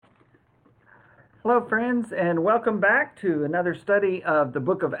Hello, friends, and welcome back to another study of the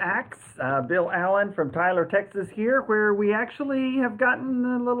book of Acts. Bill Allen from Tyler, Texas, here, where we actually have gotten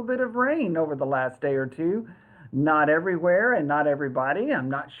a little bit of rain over the last day or two. Not everywhere and not everybody. I'm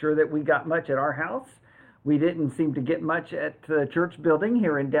not sure that we got much at our house. We didn't seem to get much at the church building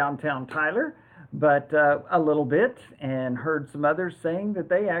here in downtown Tyler, but a little bit, and heard some others saying that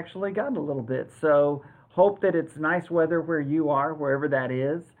they actually got a little bit. So, hope that it's nice weather where you are, wherever that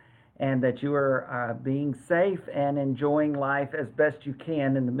is, and that you are being safe and enjoying life as best you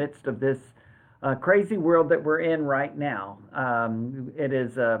can in the midst of this crazy world that we're in right now. It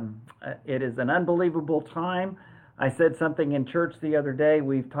is an unbelievable time. I said something in church the other day.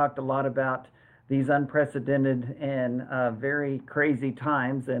 We've talked a lot about these unprecedented and very crazy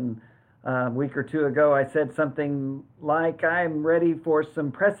times. And a week or two ago, I said something like, I'm ready for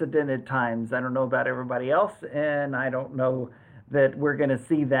some precedented times. I don't know about everybody else, and I don't know that we're going to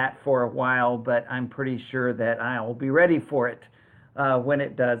see that for a while, but I'm pretty sure that I'll be ready for it when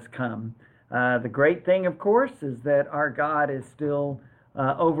it does come. The great thing, of course, is that our God is still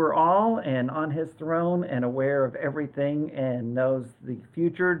over all and on his throne and aware of everything and knows the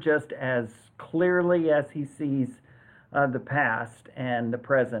future just as clearly as he sees the past and the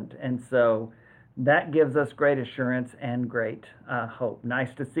present. And so that gives us great assurance and great hope.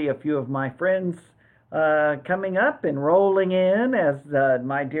 Nice to see a few of my friends coming up and rolling in, as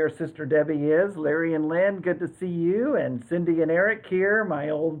my dear sister Debbie is. Larry and Lynn, good to see you. And Cindy and Eric here, my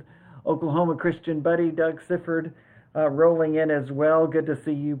old Oklahoma Christian buddy Doug Sifford, rolling in as well. Good to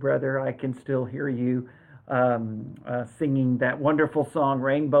see you, brother. I can still hear you singing that wonderful song,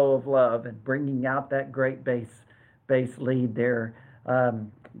 Rainbow of Love, and bringing out that great bass lead there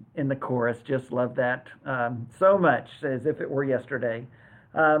in the chorus. Just love that so much, as if it were yesterday.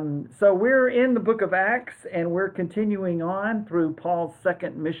 So we're in the book of Acts, and we're continuing on through Paul's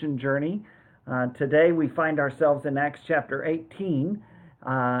second mission journey. Today we find ourselves in Acts chapter 18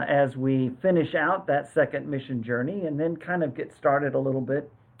 as we finish out that second mission journey and then kind of get started a little bit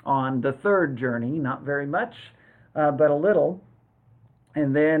on the third journey. Not very much, but a little.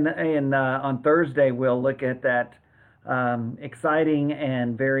 And then on Thursday we'll look at that exciting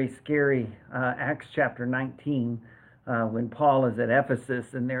and very scary Acts chapter 19. When Paul is at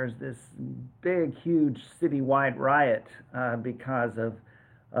Ephesus, and there's this big, huge citywide riot because of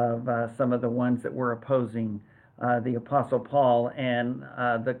some of the ones that were opposing the Apostle Paul and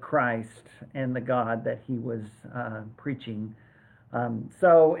the Christ and the God that he was preaching.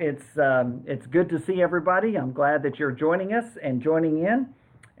 So it's good to see everybody. I'm glad that you're joining us and joining in,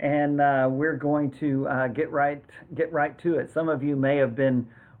 and we're going to get right to it. Some of you may have been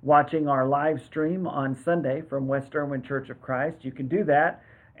watching our live stream on Sunday from West Erwin Church of Christ. You can do that,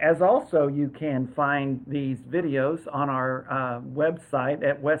 as also you can find these videos on our website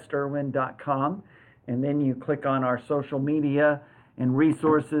at westerwin.com, and then you click on our social media and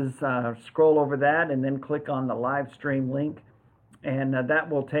resources, scroll over that, and then click on the live stream link, and that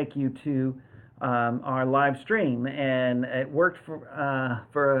will take you to our live stream. And it worked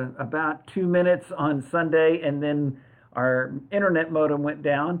for about 2 minutes on Sunday, and then our internet modem went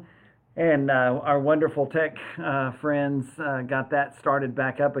down, and our wonderful tech friends got that started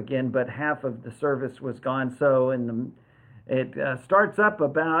back up again, but half of the service was gone. So it starts up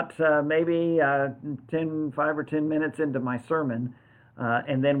about maybe 5 or 10 minutes into my sermon,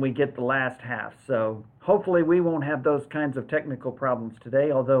 and then we get the last half. So hopefully we won't have those kinds of technical problems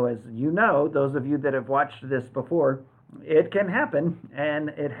today, although, as you know, those of you that have watched this before, it can happen, and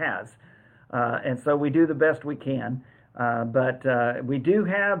it has. And so we do the best we can. But we do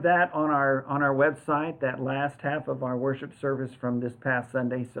have that on our website, that last half of our worship service from this past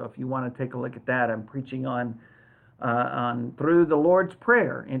Sunday. So if you want to take a look at that, I'm preaching on through the Lord's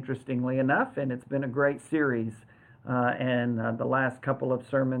Prayer, interestingly enough, and it's been a great series. And the last couple of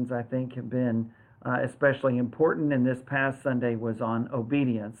sermons, I think, have been especially important, and this past Sunday was on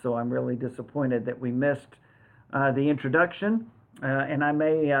obedience. So I'm really disappointed that we missed the introduction, and I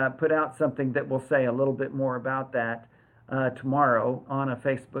may put out something that will say a little bit more about that tomorrow on a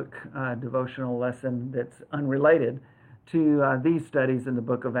Facebook devotional lesson that's unrelated to these studies in the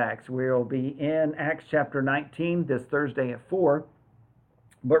book of Acts. We'll be in Acts chapter 19 this Thursday at 4.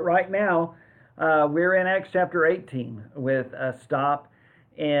 But right now, we're in Acts chapter 18 with a stop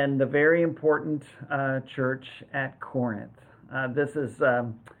in the very important church at Corinth.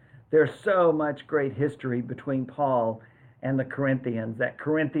 There's so much great history between Paul and the Corinthians, that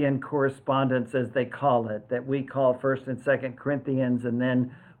Corinthian correspondence, as they call it, that we call 1st and 2nd Corinthians, and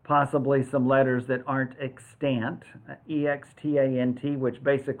then possibly some letters that aren't extant, extant, which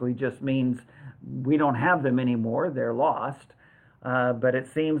basically just means we don't have them anymore, they're lost. But it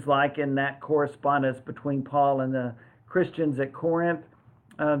seems like in that correspondence between Paul and the Christians at Corinth,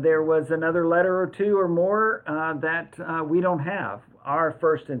 there was another letter or two or more that we don't have. Our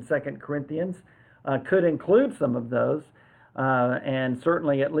First and Second Corinthians could include some of those, and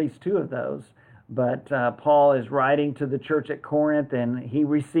certainly at least two of those. But Paul is writing to the church at Corinth, and he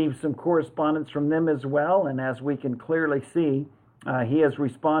received some correspondence from them as well. And as we can clearly see, he is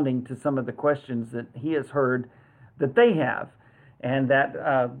responding to some of the questions that he has heard that they have. And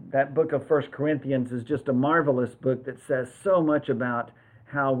that book of First Corinthians is just a marvelous book that says so much about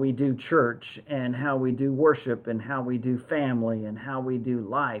how we do church and how we do worship and how we do family and how we do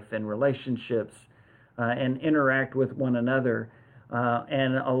life and relationships and interact with one another.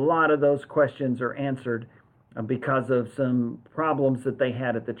 And a lot of those questions are answered because of some problems that they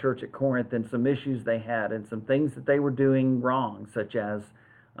had at the church at Corinth and some issues they had and some things that they were doing wrong, such as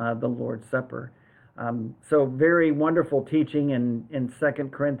the Lord's Supper. So very wonderful teaching in 2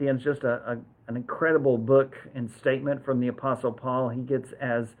 Corinthians, just an incredible book and statement from the Apostle Paul. He gets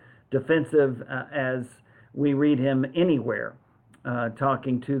as defensive as we read him anywhere,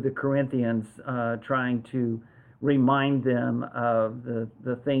 talking to the Corinthians, trying to remind them of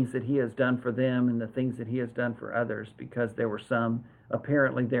the things that he has done for them and the things that he has done for others, because there were some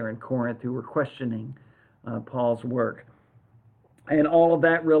apparently there in Corinth who were questioning Paul's work. And all of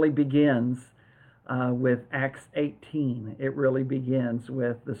that really begins with Acts 18. It really begins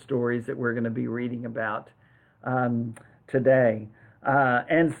with the stories that we're going to be reading about today.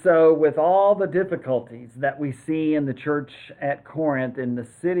 And so with all the difficulties that we see in the church at Corinth, in the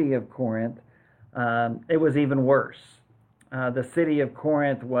city of Corinth, it was even worse. The city of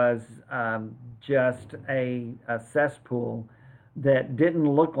Corinth was just a cesspool that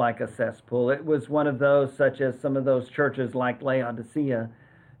didn't look like a cesspool. It was one of those, such as some of those churches like Laodicea,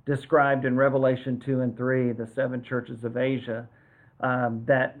 described in Revelation 2 and 3, the seven churches of Asia,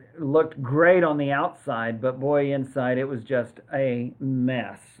 that looked great on the outside, but boy, inside it was just a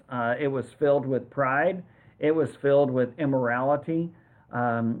mess. It was filled with pride. It was filled with immorality.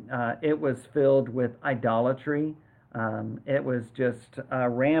 It was filled with idolatry. It was just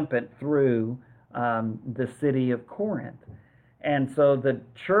rampant through the city of Corinth. And so the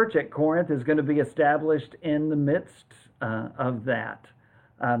church at Corinth is going to be established in the midst of that.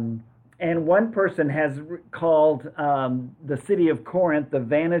 And one person has called the city of Corinth the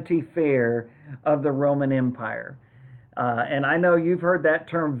Vanity Fair of the Roman Empire. And I know you've heard that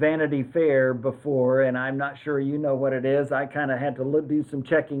term Vanity Fair before, and I'm not sure you know what it is. I kind of had to do some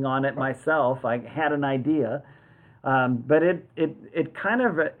checking on it myself. I had an idea. But it kind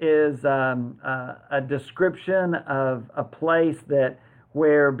of is a description of a place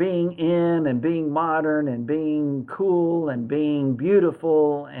where being in and being modern and being cool and being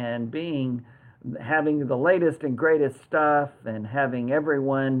beautiful and having the latest and greatest stuff and having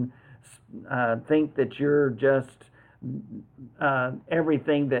everyone think that you're just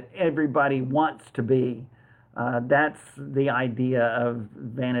everything that everybody wants to be. That's the idea of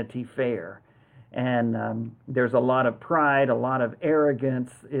Vanity Fair. And there's a lot of pride, a lot of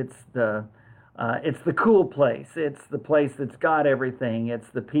arrogance. It's the cool place. It's the place that's got everything. It's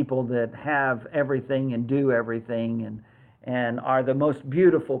the people that have everything and do everything and are the most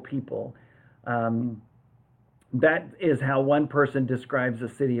beautiful people. That is how one person describes the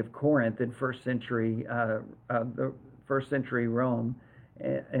city of Corinth in first century Rome,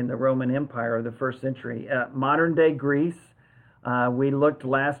 in the Roman Empire of the first century. Modern day Greece. We looked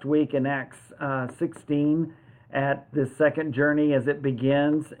last week in Acts 16 at the second journey as it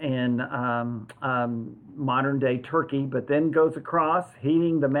begins in modern day Turkey, but then goes across,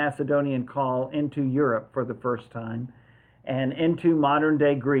 heeding the Macedonian call into Europe for the first time, and into modern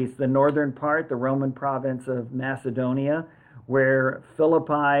day Greece, the northern part, the Roman province of Macedonia, where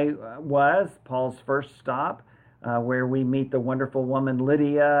Philippi was, Paul's first stop, where we meet the wonderful woman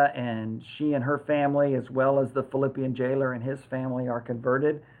Lydia, and she and her family, as well as the Philippian jailer and his family, are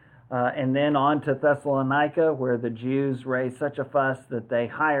converted. And then on to Thessalonica, where the Jews raise such a fuss that they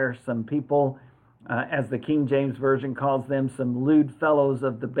hire some people, as the King James Version calls them, some lewd fellows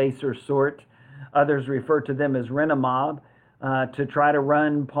of the baser sort. Others refer to them as rent-a-mob, to try to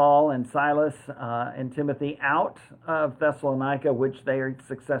run Paul and Silas and Timothy out of Thessalonica, which they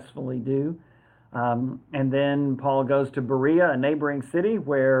successfully do. And then Paul goes to Berea, a neighboring city,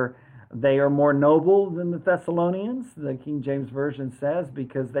 where they are more noble than the Thessalonians, the King James Version says,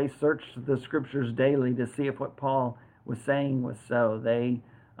 because they searched the scriptures daily to see if what Paul was saying was so. They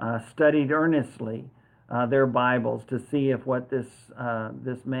studied earnestly their Bibles to see if what this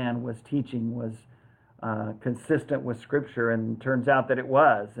man was teaching was consistent with Scripture, and it turns out that it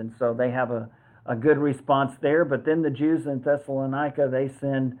was. And so they have a good response there. But then the Jews in Thessalonica, they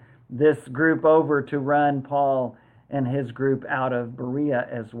send this group over to run Paul and his group out of Berea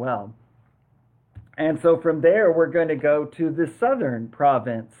as well. And so from there, we're going to go to the southern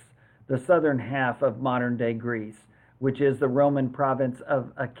province, the southern half of modern-day Greece, which is the Roman province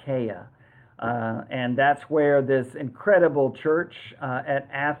of Achaia. And that's where this incredible church at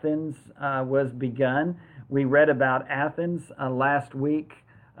Athens was begun. We read about Athens last week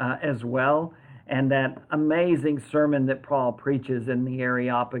as well, and that amazing sermon that Paul preaches in the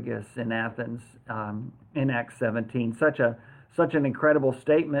Areopagus in Athens in Acts 17. Such an incredible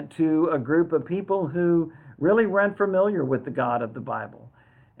statement to a group of people who really weren't familiar with the God of the Bible.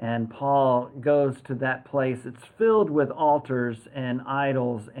 And Paul goes to that place. It's filled with altars and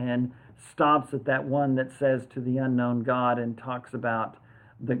idols, and stops at that one that says to the unknown God and talks about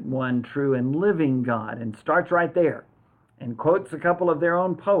the one true and living God, and starts right there and quotes a couple of their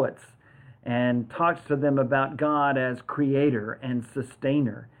own poets and talks to them about God as creator and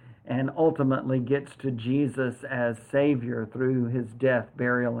sustainer, and ultimately gets to Jesus as Savior through his death,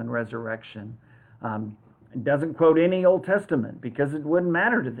 burial, and resurrection. It doesn't quote any Old Testament because it wouldn't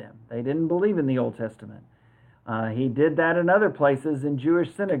matter to them. They didn't believe in the Old Testament. He did that in other places in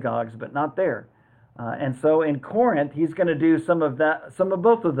Jewish synagogues, but not there. And so in Corinth, he's going to do some of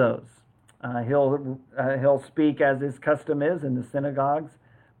both of those. He'll speak as his custom is in the synagogues,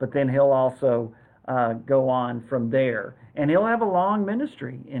 but then he'll also go on from there. And he'll have a long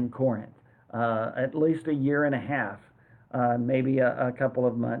ministry in Corinth, at least a year and a half, maybe a couple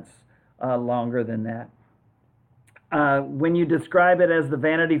of months longer than that. When you describe it as the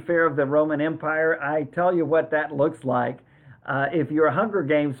Vanity Fair of the Roman Empire, I tell you what that looks like. If you're a Hunger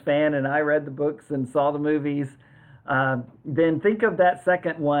Games fan, and I read the books and saw the movies, then think of that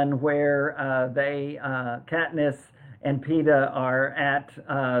second one where Katniss and Peeta are at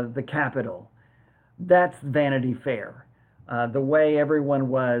the Capitol. That's Vanity Fair. The way everyone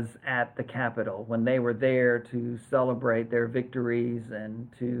was at the Capitol when they were there to celebrate their victories and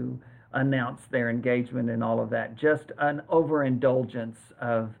to announce their engagement and all of that. Just an overindulgence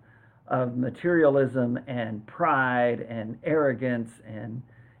of materialism and pride and arrogance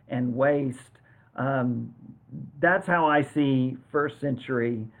and waste. That's how I see first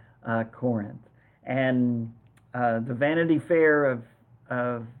century Corinth. And the Vanity Fair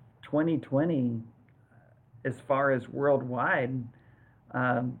of 2020, as far as worldwide,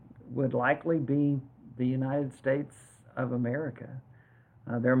 would likely be the United States of America.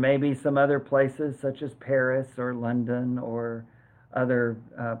 There may be some other places such as Paris or London or other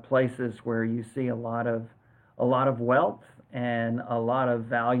places where you see a lot of wealth and a lot of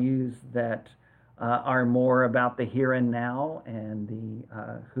values that are more about the here and now and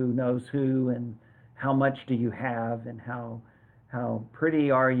the who knows who and how much do you have and how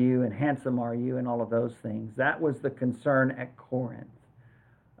pretty are you and handsome are you and all of those things. That was the concern at Corinth,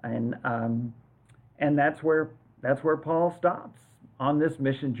 and that's where Paul stops on this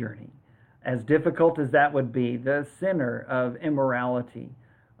mission journey. As difficult as that would be, the center of immorality.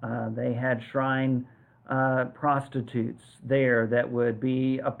 They had shrine prostitutes there that would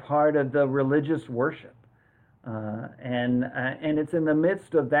be a part of the religious worship. And it's in the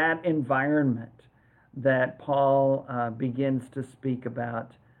midst of that environment that Paul begins to speak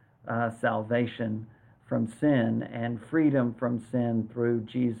about salvation from sin and freedom from sin through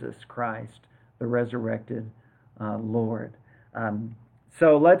Jesus Christ, the resurrected Lord.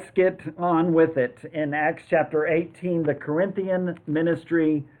 So let's get on with it. In Acts chapter 18, the Corinthian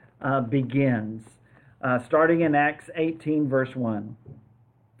ministry begins, starting in Acts 18, verse 1.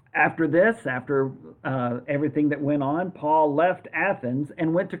 After this, after everything that went on, Paul left Athens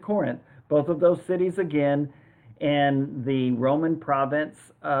and went to Corinth, both of those cities again in the Roman province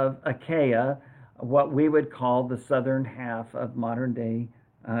of Achaia, what we would call the southern half of modern-day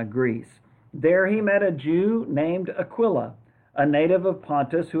Greece. There he met a Jew named Aquila, a native of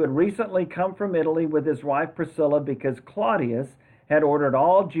Pontus, who had recently come from Italy with his wife Priscilla because Claudius had ordered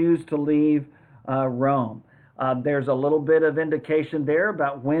all Jews to leave Rome. There's a little bit of indication there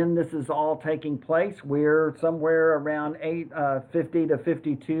about when this is all taking place. We're somewhere around 50 to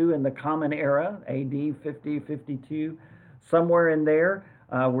 52 in the Common Era, AD 50, 52, somewhere in there.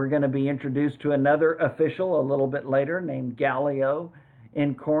 We're going to be introduced to another official a little bit later named Gallio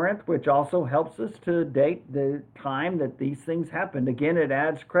in Corinth, which also helps us to date the time that these things happened. Again, it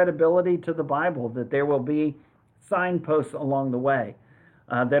adds credibility to the Bible that there will be signposts along the way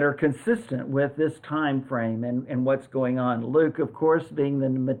that are consistent with this time frame and what's going on. Luke, of course, being the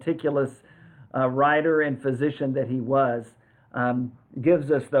meticulous writer and physician that he was, gives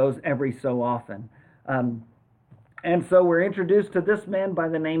us those every so often. And so we're introduced to this man by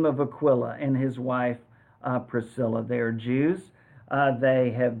the name of Aquila and his wife Priscilla. They are Jews.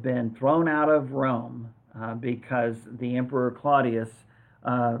 They have been thrown out of Rome because the Emperor Claudius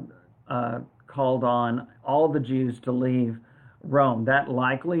called on all the Jews to leave Rome. That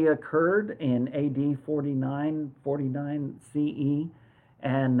likely occurred in AD 49 CE.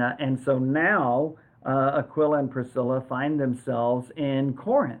 And so now Aquila and Priscilla find themselves in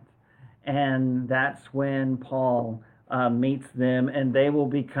Corinth. And that's when Paul meets them, and they will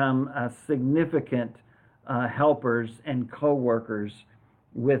become significant helpers and co-workers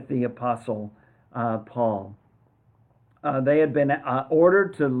with the Apostle Paul. They had been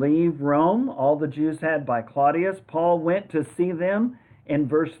ordered to leave Rome, all the Jews had, by Claudius. Paul went to see them in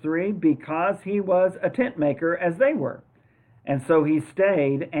verse 3 because he was a tent maker as they were. And so he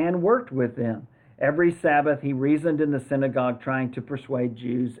stayed and worked with them. Every Sabbath he reasoned in the synagogue, trying to persuade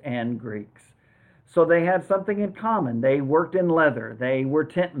Jews and Greeks. So they had something in common. They worked in leather. They were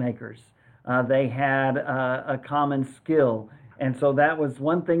tent makers. They had a common skill. And so that was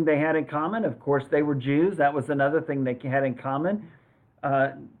one thing they had in common. Of course, they were Jews. That was another thing they had in common.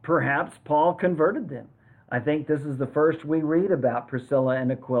 Perhaps Paul converted them. I think this is the first we read about Priscilla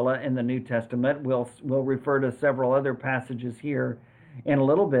and Aquila in the New Testament. We'll refer to several other passages here in a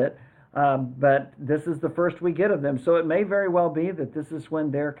little bit. But this is the first we get of them. So it may very well be that this is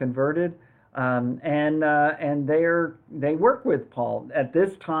when they're converted. And they work with Paul. At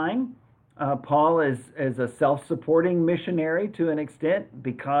this time, Paul is a self-supporting missionary to an extent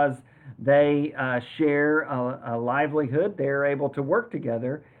because they share a livelihood. They're able to work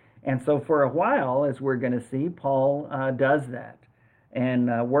together. And so for a while, as we're going to see, Paul does that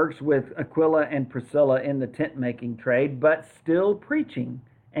and works with Aquila and Priscilla in the tent-making trade, but still preaching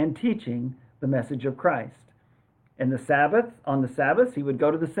and teaching the message of Christ. On the Sabbaths, he would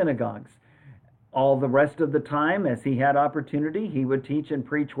go to the synagogues. All the rest of the time, as he had opportunity, he would teach and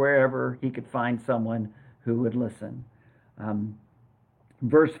preach wherever he could find someone who would listen.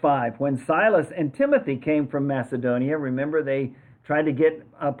 Verse 5, when Silas and Timothy came from Macedonia, remember they tried to get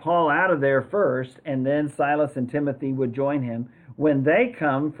Paul out of there first, and then Silas and Timothy would join him. When they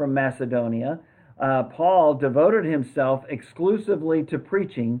come from Macedonia, Paul devoted himself exclusively to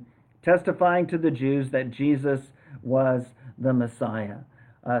preaching, testifying to the Jews that Jesus was the Messiah.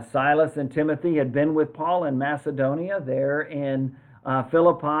 Silas and Timothy had been with Paul in Macedonia, there in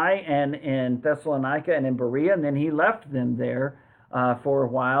Philippi and in Thessalonica and in Berea, and then he left them there for a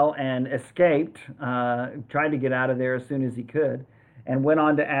while and escaped, tried to get out of there as soon as he could, and went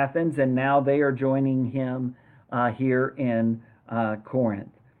on to Athens, and now they are joining him here in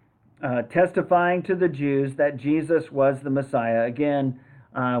Corinth. Testifying to the Jews that Jesus was the Messiah. Again,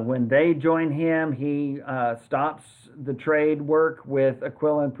 when they join him, he stops the trade work with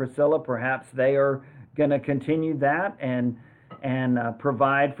Aquila and Priscilla. Perhaps they are going to continue that and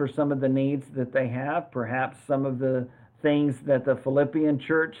provide for some of the needs that they have. Perhaps some of the things that the Philippian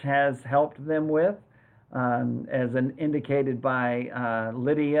church has helped them with, as indicated by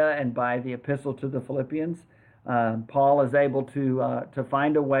Lydia and by the epistle to the Philippians. Paul is able to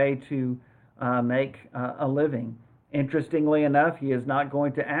find a way to make a living. Interestingly enough, he is not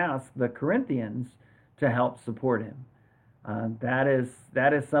going to ask the Corinthians to help support him. That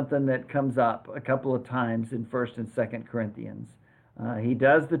is something that comes up a couple of times in 1st and 2nd Corinthians. He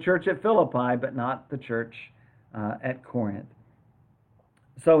does the church at Philippi, but not the church at Corinth.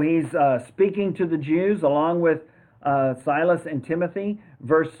 So he's speaking to the Jews along with Silas and Timothy.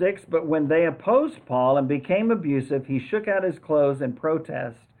 Verse 6, but when they opposed Paul and became abusive, he shook out his clothes in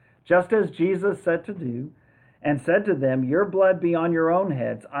protest, just as Jesus said to do, and said to them, your blood be on your own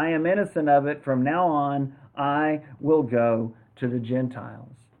heads. I am innocent of it. From now on, I will go to the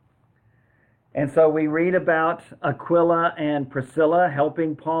Gentiles. And so we read about Aquila and Priscilla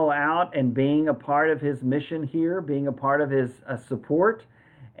helping Paul out and being a part of his mission here, being a part of his support.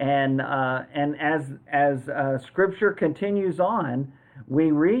 And as Scripture continues on,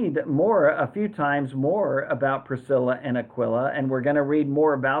 we read a few times more about Priscilla and Aquila, and we're going to read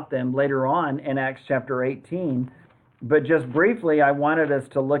more about them later on in Acts chapter 18. But just briefly, I wanted us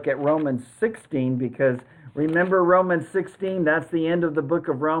to look at Romans 16, because remember Romans 16, that's the end of the book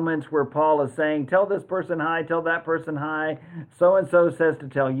of Romans, where Paul is saying, tell this person hi, tell that person hi, so-and-so says to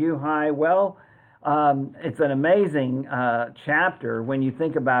tell you hi. Well, it's an amazing chapter when you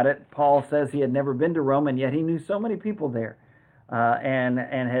think about it. Paul says he had never been to Rome, and yet he knew so many people there. And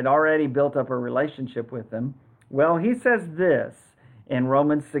had already built up a relationship with them. Well, he says this in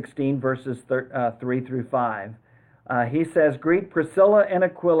Romans 16, verses 3 through 5. He says, greet Priscilla and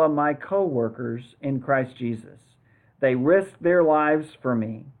Aquila, my co-workers in Christ Jesus. They risked their lives for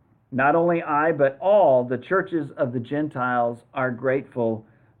me. Not only I, but all the churches of the Gentiles are grateful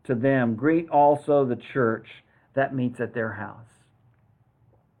to them. Greet also the church that meets at their house.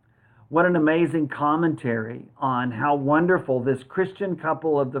 What an amazing commentary on how wonderful this Christian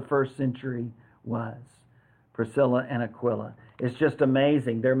couple of the first century was, Priscilla and Aquila. It's just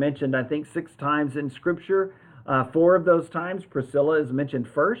amazing. They're mentioned, I think, 6 times in Scripture. 4 of those times, Priscilla is mentioned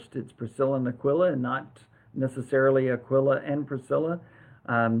first. It's Priscilla and Aquila, and not necessarily Aquila and Priscilla.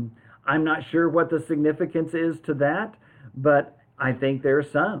 I'm not sure what the significance is to that, but I think there's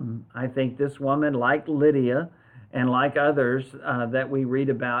some. I think this woman, like Lydia and like others that we read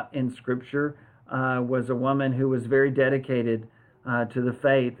about in Scripture, was a woman who was very dedicated to the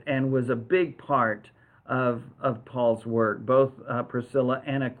faith and was a big part of Paul's work. Both Priscilla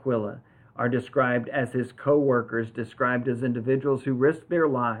and Aquila are described as his co-workers, described as individuals who risked their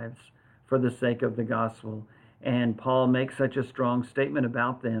lives for the sake of the gospel. And Paul makes such a strong statement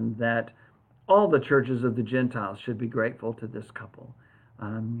about them that all the churches of the Gentiles should be grateful to this couple.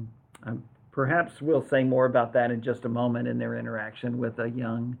 Perhaps we'll say more about that in just a moment in their interaction with a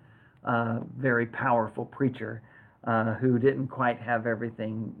young, very powerful preacher who didn't quite have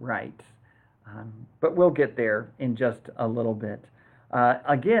everything right. But we'll get there in just a little bit.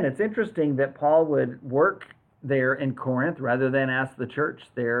 Again, it's interesting that Paul would work there in Corinth rather than ask the church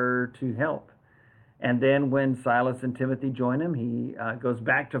there to help. And then when Silas and Timothy join him, he goes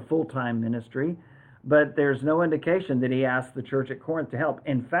back to full-time ministry. But there's no indication that he asked the church at Corinth to help.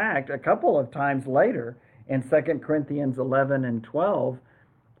 In fact, a couple of times later, in 2 Corinthians 11 and 12,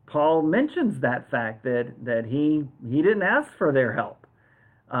 Paul mentions that fact that he didn't ask for their help.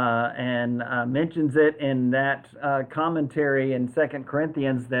 And mentions it in that commentary in 2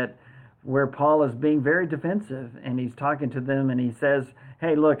 Corinthians where Paul is being very defensive, and he's talking to them, and he says,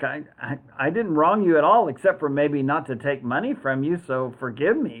 hey, look, I didn't wrong you at all, except for maybe not to take money from you, so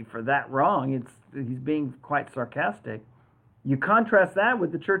forgive me for that wrong. He's being quite sarcastic. You contrast that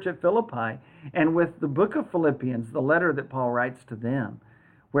with the church at Philippi and with the book of Philippians, the letter that Paul writes to them,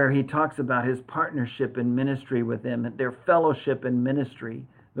 where he talks about his partnership in ministry with them, and their fellowship in ministry,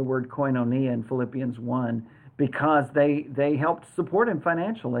 the word koinonia in Philippians 1, because they helped support him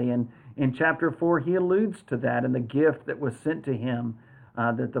financially. And in chapter 4, he alludes to that and the gift that was sent to him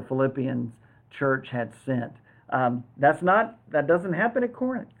that the Philippians church had sent. That doesn't happen at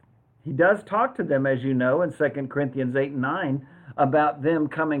Corinth. He does talk to them, as you know, in 2 Corinthians 8 and 9, about them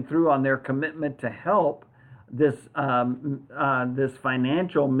coming through on their commitment to help this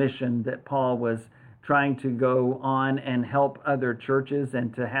financial mission that Paul was trying to go on and help other churches,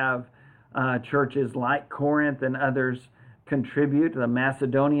 and to have churches like Corinth and others contribute. The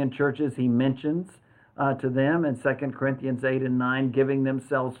Macedonian churches he mentions to them in 2 Corinthians 8 and 9, giving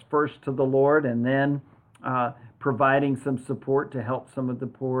themselves first to the Lord and then providing some support to help some of the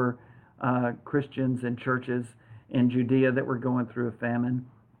poor Christians and churches in Judea that were going through a famine.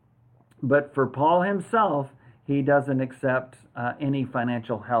 But for Paul himself, he doesn't accept any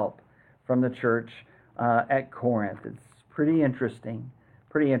financial help from the church at Corinth. It's pretty interesting.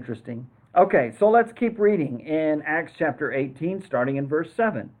 Okay, so let's keep reading in Acts chapter 18, starting in verse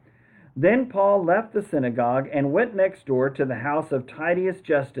 7. Then Paul left the synagogue and went next door to the house of Titius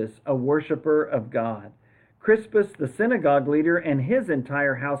Justus, a worshiper of God. Crispus, the synagogue leader, and his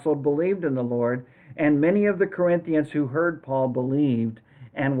entire household believed in the Lord, and many of the Corinthians who heard Paul believed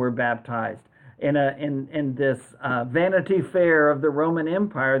and were baptized. In this Vanity Fair of the Roman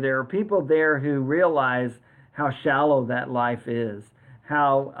Empire, there are people there who realize how shallow that life is,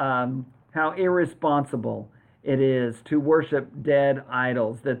 how irresponsible it is to worship dead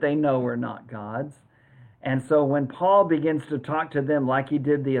idols that they know are not gods. And so when Paul begins to talk to them like he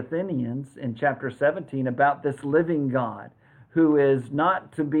did the Athenians in chapter 17 about this living God who is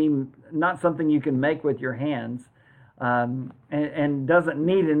not something you can make with your hands, and doesn't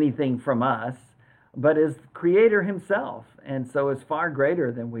need anything from us, but is creator himself, and so is far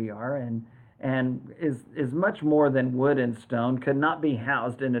greater than we are, and is much more than wood and stone, could not be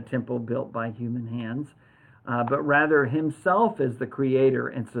housed in a temple built by human hands, but rather himself is the creator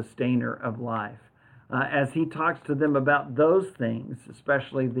and sustainer of life. As he talks to them about those things,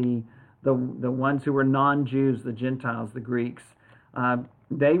 especially the ones who were non-Jews, the Gentiles, the Greeks,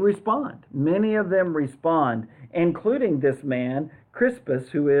 they respond. Many of them respond, including this man, Crispus,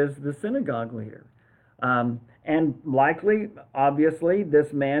 who is the synagogue leader. And likely, obviously,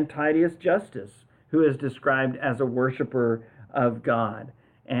 this man, Titius Justus, who is described as a worshiper of God,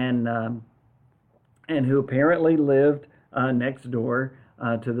 and who apparently lived next door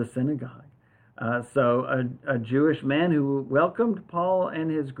to the synagogue. So a Jewish man who welcomed Paul and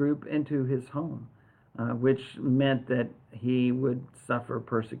his group into his home. which meant that he would suffer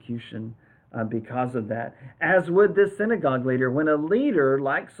persecution because of that. As would this synagogue leader. When a leader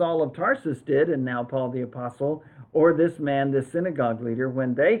like Saul of Tarsus did, and now Paul the Apostle, or this man, this synagogue leader,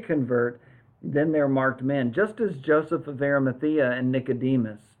 when they convert, then they're marked men, just as Joseph of Arimathea and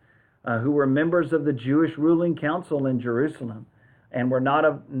Nicodemus, who were members of the Jewish ruling council in Jerusalem, and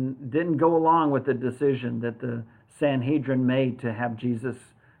didn't go along with the decision that the Sanhedrin made to have Jesus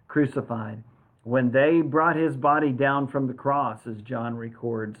crucified. When they brought his body down from the cross, as John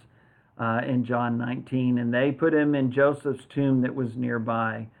records in John 19, and they put him in Joseph's tomb that was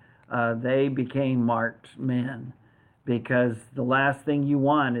nearby, they became marked men, because the last thing you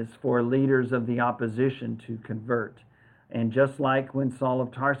want is for leaders of the opposition to convert. And just like when Saul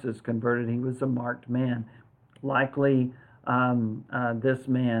of Tarsus converted, he was a marked man. Likely this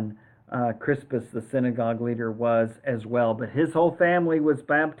man, Crispus, the synagogue leader, was as well. But his whole family was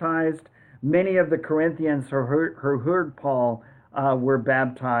baptized. Many of the Corinthians who heard Paul were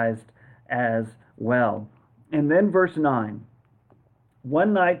baptized as well. And then verse 9.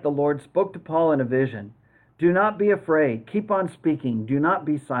 One night the Lord spoke to Paul in a vision. Do not be afraid. Keep on speaking. Do not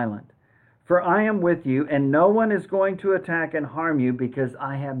be silent. For I am with you, and no one is going to attack and harm you, because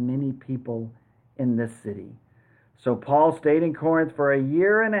I have many people in this city. So Paul stayed in Corinth for 1.5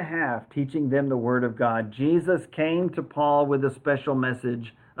 years, teaching them the word of God. Jesus came to Paul with a special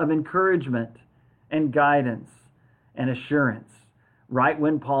message of encouragement and guidance and assurance right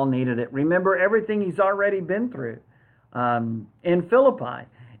when Paul needed it. Remember everything he's already been through. In Philippi,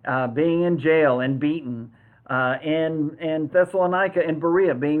 being in jail and beaten, in Thessalonica and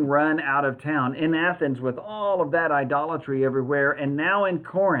Berea, being run out of town, in Athens with all of that idolatry everywhere, and now in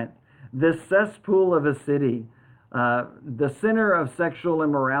Corinth, this cesspool of a city, the center of sexual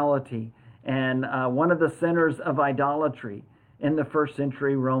immorality, and one of the centers of idolatry in the first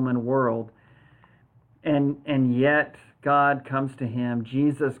century Roman world. And yet God comes to him,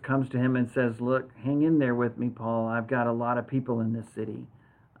 Jesus comes to him and says, look, hang in there with me, Paul. I've got a lot of people in this city.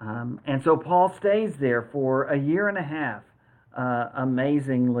 And so Paul stays there for 1.5 years,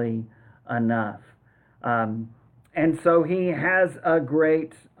 amazingly enough. And so he has a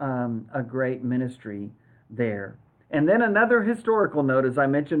great ministry there. And then another historical note, as I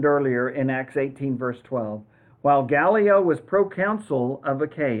mentioned earlier in Acts 18, verse 12. While Gallio was proconsul of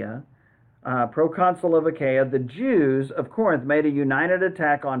Achaia, the Jews of Corinth made a united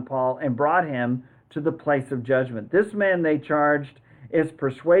attack on Paul and brought him to the place of judgment. This man, they charged, is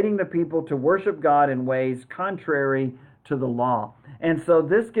persuading the people to worship God in ways contrary to the law. And so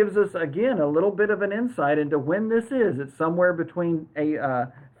this gives us, again, a little bit of an insight into when this is. It's somewhere between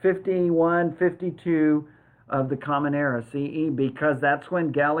 51, 52 of the Common Era, CE, because that's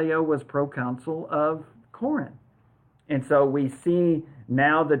when Gallio was proconsul of Corinth. And so we see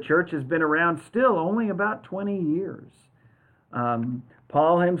now the church has been around still only about 20 years.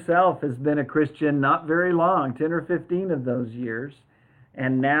 Paul himself has been a Christian not very long, 10 or 15 of those years.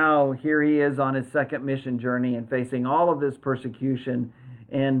 And now here he is on his second mission journey and facing all of this persecution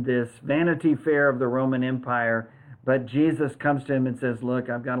in this Vanity Fair of the Roman Empire. But Jesus comes to him and says, look,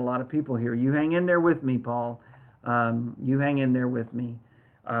 I've got a lot of people here. You hang in there with me, Paul. You hang in there with me.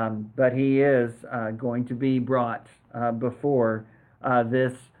 But he is going to be brought before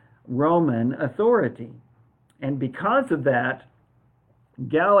this Roman authority. And because of that,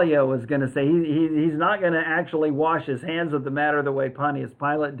 Gallio is going to say he's not going to actually wash his hands of the matter the way Pontius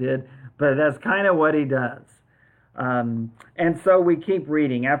Pilate did, but that's kind of what he does. And so we keep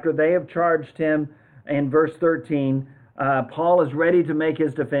reading. After they have charged him in verse 13, Paul is ready to make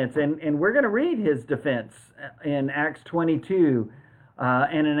his defense. And we're going to read his defense in Acts 22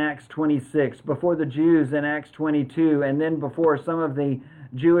 and in Acts 26, before the Jews in Acts 22, and then before some of the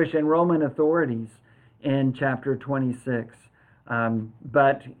Jewish and Roman authorities in chapter 26.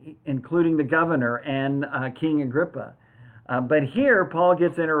 But including the governor and King Agrippa. But here, Paul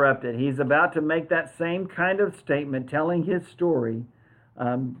gets interrupted. He's about to make that same kind of statement, telling his story,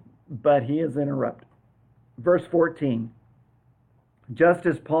 but he is interrupted. Verse 14. Just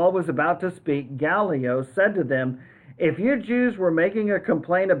as Paul was about to speak, Gallio said to them, if you Jews were making a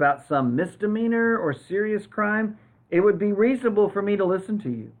complaint about some misdemeanor or serious crime, it would be reasonable for me to listen to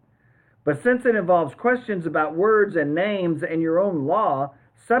you. But since it involves questions about words and names and your own law,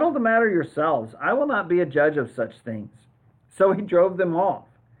 settle the matter yourselves. I will not be a judge of such things. So he drove them off.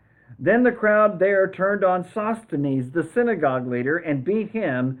 Then the crowd there turned on Sosthenes, the synagogue leader, and beat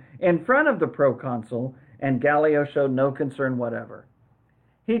him in front of the proconsul, and Gallio showed no concern whatever.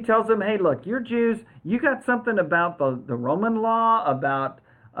 He tells them, hey, look, you're Jews. You got something about the Roman law, about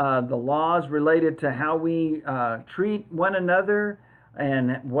the laws related to how we treat one another.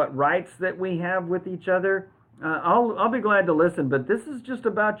 and what rights that we have with each other, I'll be glad to listen. But this is just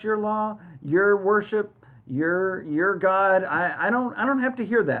about your law, your worship, your God. I don't have to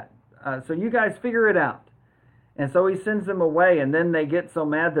hear that. So you guys figure it out. And so he sends them away, and then they get so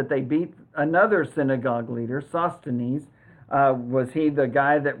mad that they beat another synagogue leader, Sosthenes. Was he the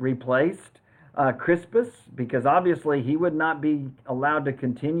guy that replaced Crispus? Because obviously he would not be allowed to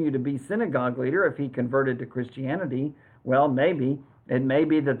continue to be synagogue leader if he converted to Christianity. Well, maybe. It may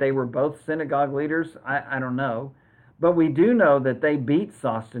be that they were both synagogue leaders. I don't know. But we do know that they beat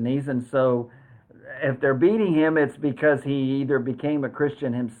Sosthenes, and so if they're beating him, it's because he either became a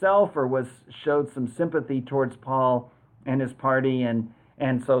Christian himself or showed some sympathy towards Paul and his party, and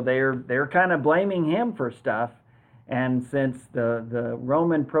so they're kind of blaming him for stuff. And since the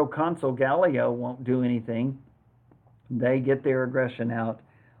Roman proconsul Gallio won't do anything, they get their aggression out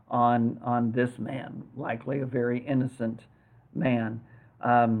on this man, likely a very innocent man.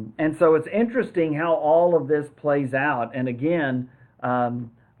 And so it's interesting how all of this plays out. And again,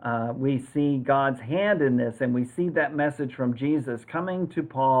 we see God's hand in this, and we see that message from Jesus coming to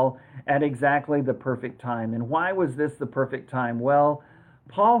Paul at exactly the perfect time. And why was this the perfect time? Well,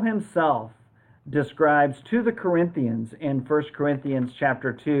 Paul himself describes to the Corinthians in 1 Corinthians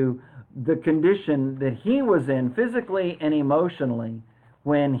chapter 2 the condition that he was in physically and emotionally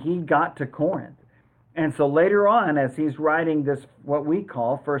when he got to Corinth. And so later on, as he's writing this, what we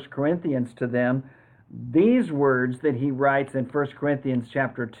call 1 Corinthians to them, these words that he writes in 1 Corinthians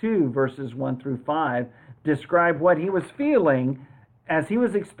chapter 2, verses 1 through 5, describe what he was feeling as he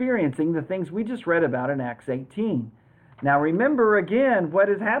was experiencing the things we just read about in Acts 18. Now remember again what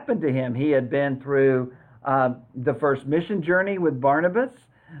had happened to him. He had been through the first mission journey with Barnabas.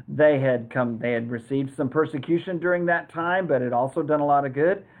 They had received some persecution during that time, but had also done a lot of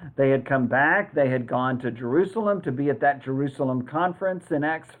good. They had come back. They had gone to Jerusalem to be at that Jerusalem conference in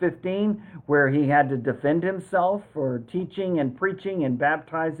Acts 15, where he had to defend himself for teaching and preaching and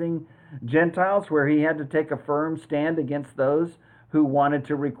baptizing Gentiles, where he had to take a firm stand against those who wanted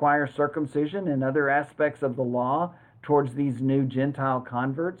to require circumcision and other aspects of the law towards these new Gentile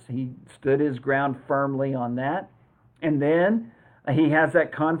converts. He stood his ground firmly on that. And then he has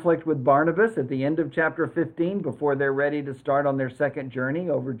that conflict with Barnabas at the end of chapter 15 before they're ready to start on their second journey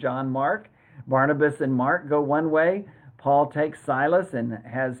over John Mark. Barnabas and Mark go one way. Paul takes Silas and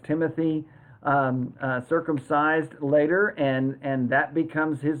has Timothy circumcised later, and that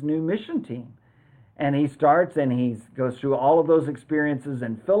becomes his new mission team. And he starts and he goes through all of those experiences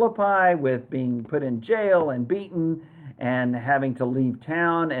in Philippi with being put in jail and beaten and having to leave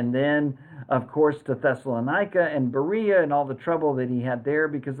town. And then, of course, to Thessalonica and Berea and all the trouble that he had there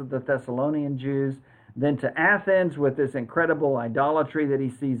because of the Thessalonian Jews. Then to Athens with this incredible idolatry that he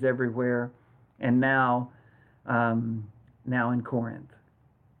sees everywhere. And now in Corinth.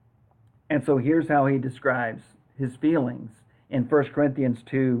 And so here's how he describes his feelings in 1 Corinthians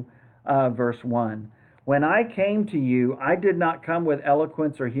 2, verse 1. When I came to you, I did not come with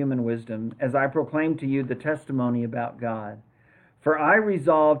eloquence or human wisdom, as I proclaimed to you the testimony about God. For I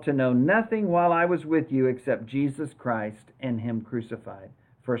resolved to know nothing while I was with you except Jesus Christ and him crucified.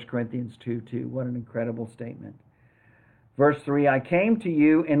 1 Corinthians 2:2. What an incredible statement. Verse 3, I came to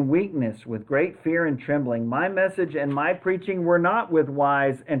you in weakness with great fear and trembling. My message and my preaching were not with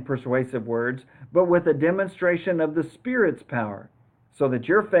wise and persuasive words, but with a demonstration of the Spirit's power, so that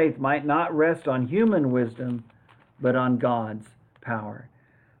your faith might not rest on human wisdom, but on God's power.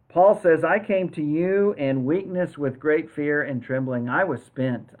 Paul says, I came to you in weakness with great fear and trembling. I was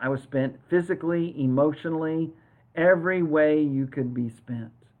spent. I was spent physically, emotionally, every way you could be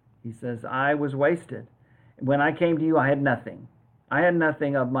spent. He says, I was wasted. When I came to you, I had nothing. I had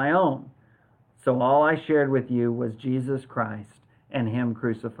nothing of my own. So all I shared with you was Jesus Christ and him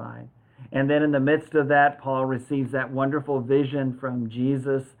crucified. And then in the midst of that, Paul receives that wonderful vision from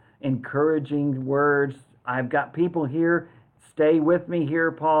Jesus, encouraging words. I've got people here. Stay with me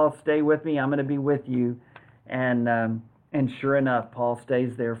here, Paul. Stay with me. I'm going to be with you. And sure enough, Paul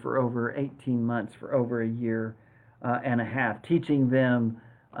stays there for over 18 months, for over a year and a half, teaching them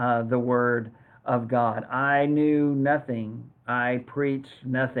the word of God. I knew nothing. I preached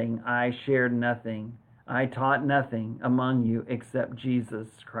nothing. I shared nothing. I taught nothing among you except Jesus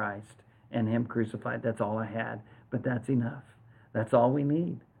Christ and him crucified. That's all I had. But that's enough. That's all we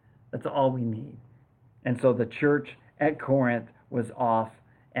need. That's all we need. And so the church at Corinth was off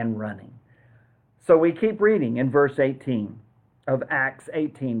and running. So we keep reading in verse 18 of Acts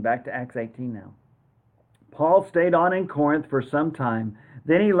 18. Back to Acts 18 now. Paul stayed on in Corinth for some time.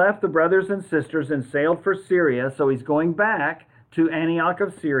 Then he left the brothers and sisters and sailed for Syria. So he's going back to Antioch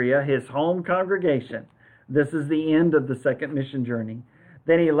of Syria, his home congregation. This is the end of the second mission journey.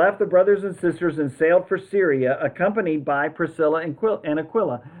 Then he left the brothers and sisters and sailed for Syria, accompanied by Priscilla and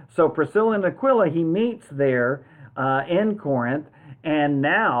Aquila. So Priscilla and Aquila he meets there in Corinth, and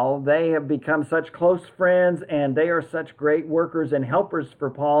now they have become such close friends, and they are such great workers and helpers for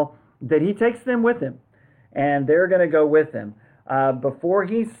Paul that he takes them with him, and they're going to go with him. Before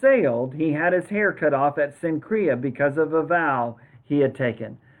he sailed, he had his hair cut off at Cenchrea because of a vow he had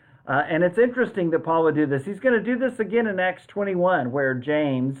taken. And it's interesting that Paul would do this. He's going to do this again in Acts 21, where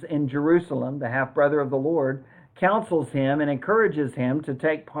James in Jerusalem, the half-brother of the Lord, counsels him and encourages him to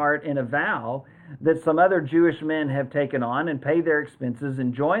take part in a vow that some other Jewish men have taken on and pay their expenses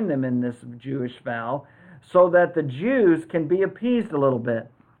and join them in this Jewish vow so that the Jews can be appeased a little bit.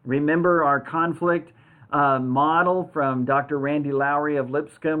 Remember our conflict model from Dr. Randy Lowry of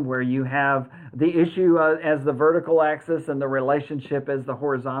Lipscomb, where you have the issue as the vertical axis and the relationship as the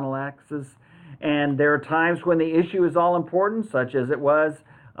horizontal axis. And there are times when the issue is all important, such as it was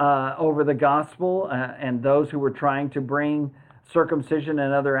over the gospel and those who were trying to bring circumcision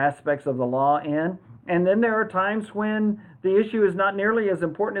and other aspects of the law in. And then there are times when the issue is not nearly as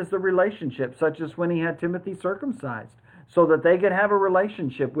important as the relationship, such as when he had Timothy circumcised, so that they could have a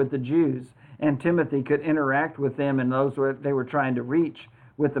relationship with the Jews, and Timothy could interact with them and those they were trying to reach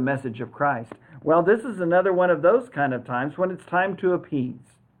with the message of Christ. Well, this is another one of those kind of times when it's time to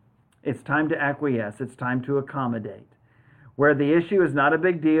appease. It's time to acquiesce. It's time to accommodate. Where the issue is not a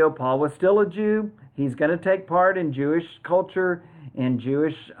big deal. Paul was still a Jew. He's going to take part in Jewish culture, in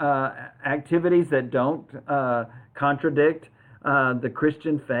Jewish activities that don't contradict the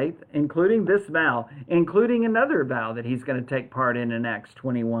Christian faith, including this vow, including another vow that he's going to take part in Acts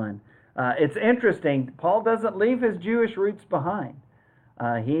 21. It's interesting. Paul doesn't leave his Jewish roots behind.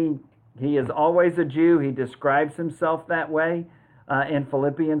 He is always a Jew. He describes himself that way in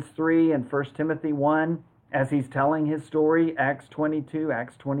Philippians 3 and 1 Timothy 1 as he's telling his story, Acts 22,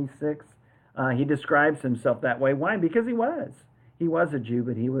 Acts 26. He describes himself that way. Why? Because he was. He was a Jew,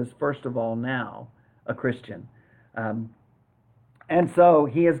 but he was first of all now a Christian. And so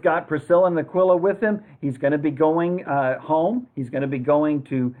he has got Priscilla and Aquila with him. He's going to be going home. He's going to be going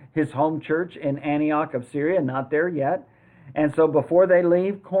to his home church in Antioch of Syria, not there yet. And so before they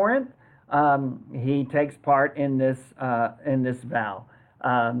leave Corinth, he takes part in this vow.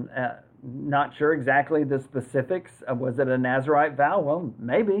 Not sure exactly the specifics. Was it a Nazirite vow? Well,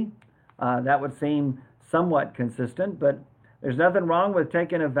 maybe. That would seem somewhat consistent, but there's nothing wrong with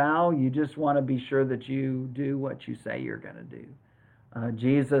taking a vow. You just want to be sure that you do what you say you're going to do.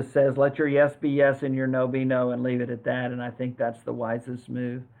 Jesus says, let your yes be yes and your no be no, and leave it at that, and I think that's the wisest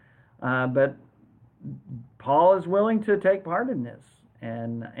move. But Paul is willing to take part in this,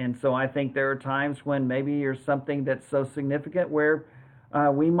 and so I think there are times when maybe there's something that's so significant where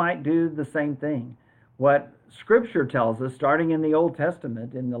we might do the same thing. What Scripture tells us, starting in the Old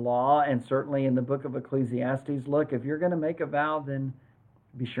Testament, in the law, and certainly in the book of Ecclesiastes, look, if you're going to make a vow, then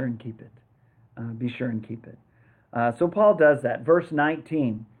be sure and keep it. Be sure and keep it. So Paul does that. Verse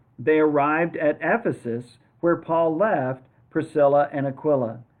 19, they arrived at Ephesus, where Paul left Priscilla and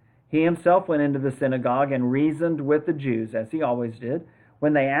Aquila. He himself went into the synagogue and reasoned with the Jews, as he always did.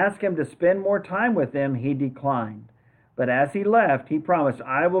 When they asked him to spend more time with them, he declined. But as he left, he promised,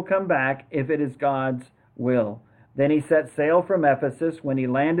 I will come back if it is God's will. Then he set sail from Ephesus. When he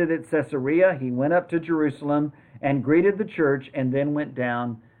landed at Caesarea, he went up to Jerusalem and greeted the church, and then went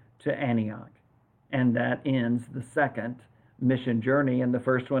down to Antioch. And that ends the second mission journey, and the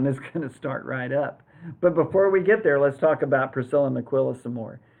first one is going to start right up. But before we get there, let's talk about Priscilla and Aquila some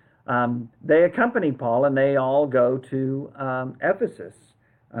more. They accompany Paul, and they all go to Ephesus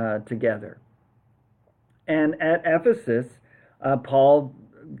together. And at Ephesus, Paul,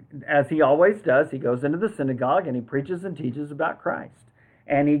 as he always does, he goes into the synagogue and he preaches and teaches about Christ.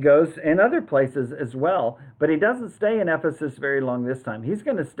 And he goes in other places as well, but he doesn't stay in Ephesus very long this time. He's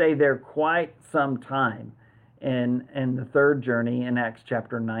going to stay there quite some time in the third journey in Acts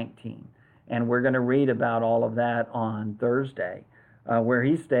chapter 19. And we're going to read about all of that on Thursday, where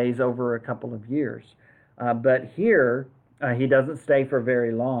he stays over a couple of years. But here, he doesn't stay for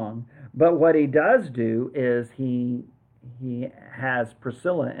very long. But what he does do is he has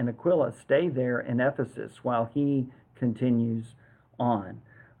Priscilla and Aquila stay there in Ephesus while he continues on.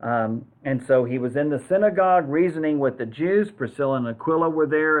 And so he was in the synagogue reasoning with the Jews. Priscilla and Aquila were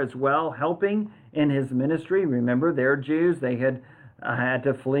there as well, helping in his ministry. Remember, they're Jews. They had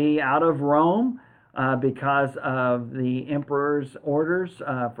to flee out of Rome because of the emperor's orders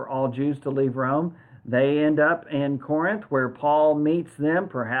for all Jews to leave Rome. They end up in Corinth, where Paul meets them,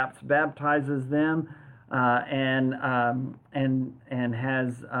 perhaps baptizes them, and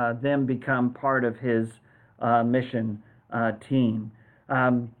has them become part of his mission team.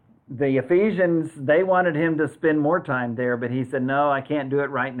 The Ephesians, they wanted him to spend more time there, but he said, no, I can't do it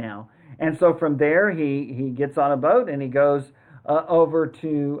right now. And so from there, he gets on a boat and he goes over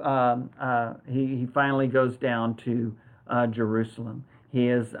to, he finally goes down to Jerusalem. He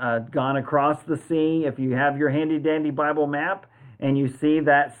has gone across the sea. If you have your handy-dandy Bible map and you see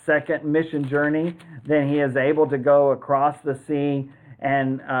that second mission journey, then he is able to go across the sea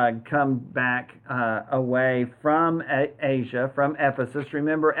and come back away from Asia, from Ephesus.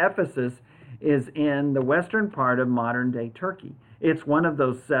 Remember, Ephesus is in the western part of modern-day Turkey. It's one of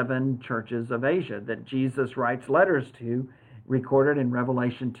those 7 churches of Asia that Jesus writes letters to, recorded in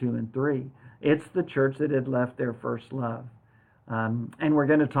Revelation 2 and 3. It's the church that had left their first love. And we're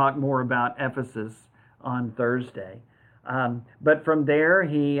going to talk more about Ephesus on Thursday. But from there,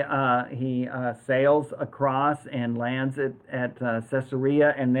 he sails across and lands at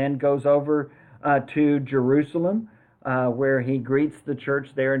Caesarea, and then goes over to Jerusalem, where he greets the church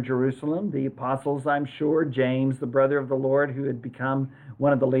there in Jerusalem. The apostles, I'm sure, James, the brother of the Lord, who had become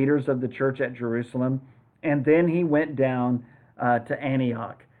one of the leaders of the church at Jerusalem. And then he went down to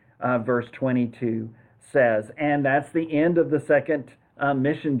Antioch, verse 22 says. And that's the end of the second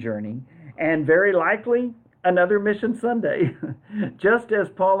mission journey. And very likely another mission Sunday, just as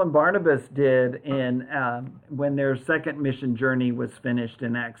Paul and Barnabas did in when their second mission journey was finished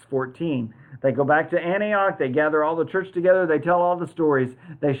in Acts 14. They go back to Antioch, they gather all the church together, they tell all the stories,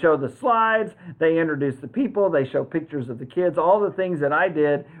 they show the slides, they introduce the people, they show pictures of the kids, all the things that I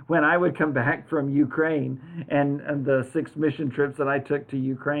did when I would come back from Ukraine and the 6 mission trips that I took to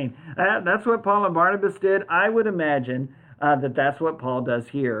Ukraine. That's what Paul and Barnabas did. I would imagine that that's what Paul does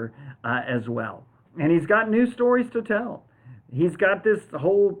here as well. And he's got new stories to tell. He's got this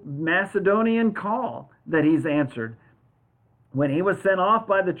whole Macedonian call that he's answered. When he was sent off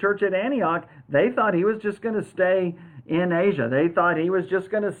by the church at Antioch, they thought he was just going to stay in Asia. They thought he was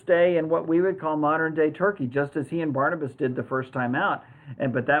just going to stay in what we would call modern-day Turkey, just as he and Barnabas did the first time out.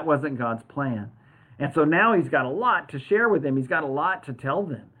 But that wasn't God's plan. And so now he's got a lot to share with them. He's got a lot to tell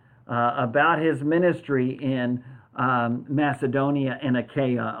them about his ministry in Macedonia and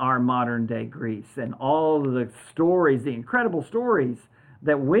Achaia, our modern-day Greece, and all the stories, the incredible stories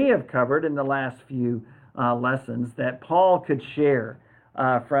that we have covered in the last few lessons that Paul could share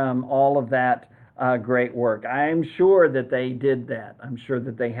from all of that great work. I'm sure that they did that. I'm sure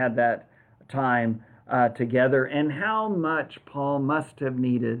that they had that time together, and how much Paul must have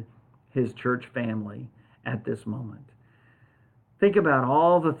needed his church family at this moment. Think about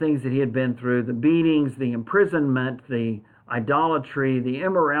all the things that he had been through, the beatings, the imprisonment, the idolatry, the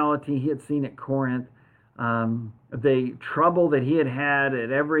immorality he had seen at Corinth, the trouble that he had had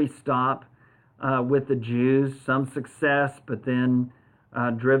at every stop with the Jews, some success, but then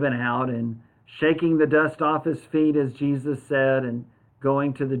driven out and shaking the dust off his feet, as Jesus said, and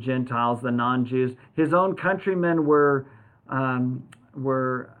going to the Gentiles, the non-Jews. His own countrymen were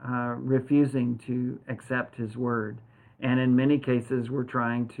refusing to accept his word, and in many cases were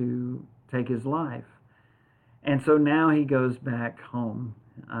trying to take his life. And so now he goes back home,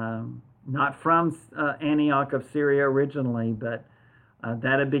 not from Antioch of Syria originally, but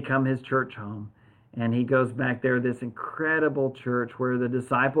that had become his church home. And he goes back there, this incredible church where the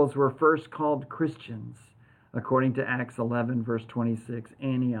disciples were first called Christians, according to Acts 11, verse 26,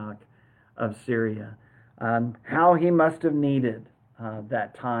 Antioch of Syria. How he must have needed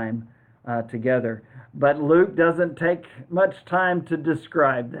that time together. But Luke doesn't take much time to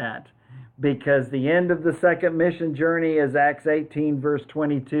describe that, because the end of the second mission journey is Acts 18, verse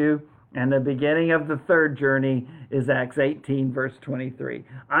 22, and the beginning of the third journey is Acts 18, verse 23.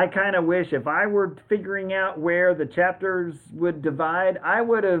 I kind of wish, if I were figuring out where the chapters would divide, I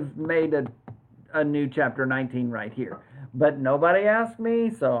would have made a new chapter 19 right here. But nobody asked me,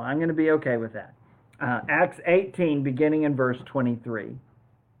 so I'm going to be okay with that. Acts 18, beginning in verse 23.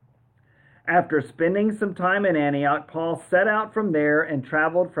 After spending some time in Antioch, Paul set out from there and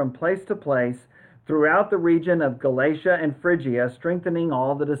traveled from place to place throughout the region of Galatia and Phrygia, strengthening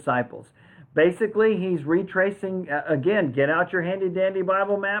all the disciples. Basically, he's retracing, again, get out your handy-dandy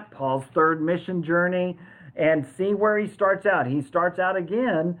Bible map, Paul's third mission journey, and see where he starts out. He starts out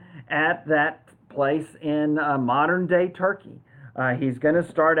again at that place in modern-day Turkey. He's going to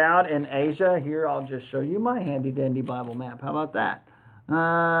start out in Asia. Here, I'll just show you my handy-dandy Bible map. How about that?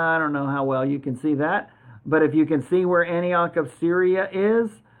 I don't know how well you can see that, but if you can see where Antioch of Syria is,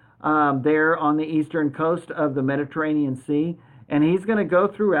 there on the eastern coast of the Mediterranean Sea, and he's going to go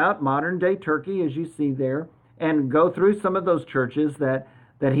throughout modern-day Turkey, as you see there, and go through some of those churches that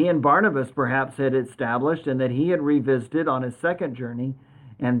he and Barnabas perhaps had established and that he had revisited on his second journey.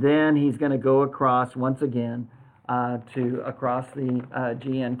 And then he's going to go across once again across the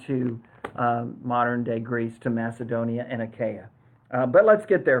Aegean to modern-day Greece, to Macedonia and Achaia. But let's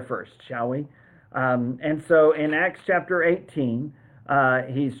get there first, shall we? And so in Acts chapter 18,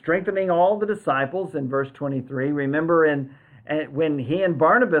 he's strengthening all the disciples in verse 23. Remember, when he and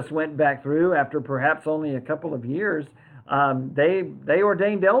Barnabas went back through after perhaps only a couple of years, they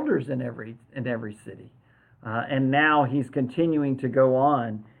ordained elders in every city. And now he's continuing to go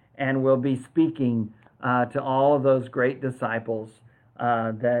on and will be speaking to all of those great disciples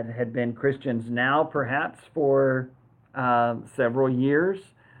that had been Christians now perhaps for several years,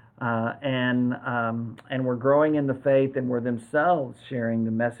 and were growing in the faith and were themselves sharing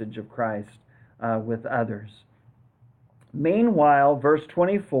the message of Christ with others. Meanwhile, verse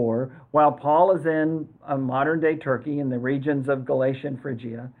 24, while Paul is in modern-day Turkey in the regions of Galatia and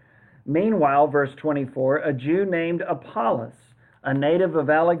Phrygia, meanwhile, verse 24, a Jew named Apollos, a native of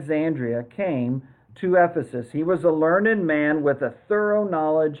Alexandria, came to Ephesus. He was a learned man with a thorough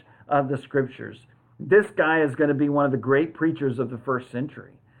knowledge of the Scriptures. This guy is going to be one of the great preachers of the first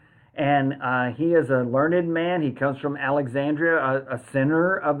century. And he is a learned man. He comes from Alexandria, a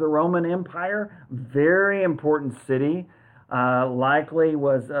center of the Roman Empire, very important city. Likely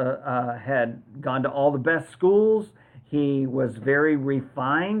had gone to all the best schools. He was very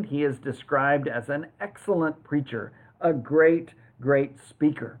refined. He is described as an excellent preacher, a great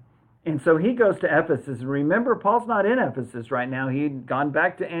speaker. And so he goes to Ephesus. Remember, Paul's not in Ephesus right now. He'd gone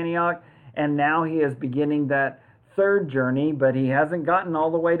back to Antioch, and now he is beginning that third journey, but he hasn't gotten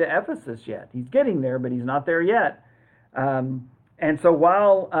all the way to Ephesus yet. He's getting there, but he's not there yet. And so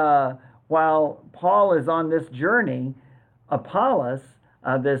while Paul is on this journey, Apollos,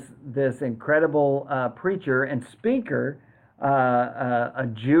 this incredible preacher and speaker, a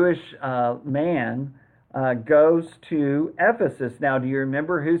Jewish man, goes to Ephesus. Now, do you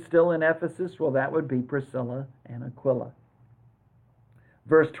remember who's still in Ephesus? Well, that would be Priscilla and Aquila.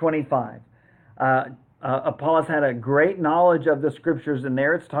 Verse 25. Apollos had a great knowledge of the Scriptures, and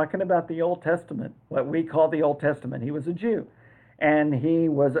there it's talking about the Old Testament, what we call the Old Testament. He was a Jew, and he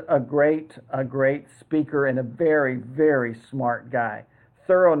was a great speaker and a very, very smart guy.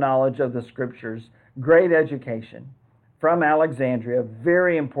 Thorough knowledge of the Scriptures, great education, from Alexandria,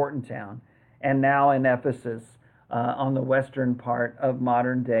 very important town, and now in Ephesus, on the western part of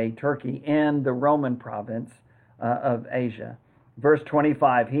modern-day Turkey, in the Roman province of Asia. Verse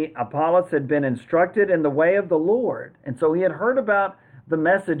 25, Apollos had been instructed in the way of the Lord, and so he had heard about the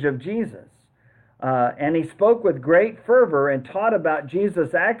message of Jesus. And he spoke with great fervor and taught about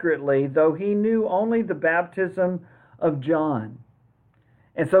Jesus accurately, though he knew only the baptism of John.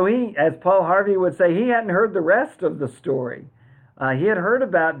 And so he, as Paul Harvey would say, he hadn't heard the rest of the story. He had heard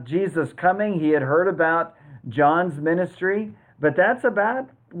about Jesus coming. He had heard about John's ministry, but that's about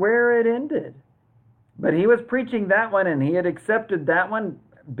where it ended. But he was preaching that one, and he had accepted that one.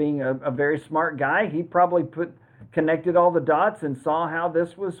 Being a very smart guy, he probably connected all the dots and saw how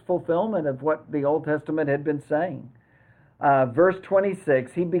this was fulfillment of what the Old Testament had been saying. Verse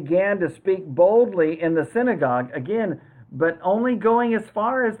 26, he began to speak boldly in the synagogue, again, but only going as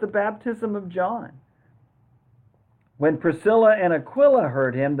far as the baptism of John. When Priscilla and Aquila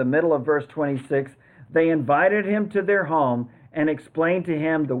heard him, the middle of verse 26, they invited him to their home and explained to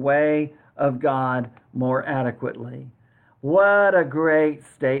him the way of God more adequately. What a great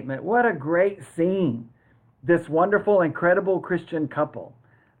statement. What a great scene. This wonderful, incredible Christian couple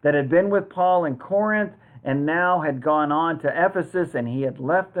that had been with Paul in Corinth and now had gone on to Ephesus, and he had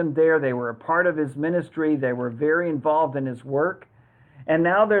left them there. They were a part of his ministry. They were very involved in his work. And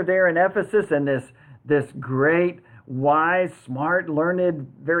now they're there in Ephesus, and this great, wise, smart,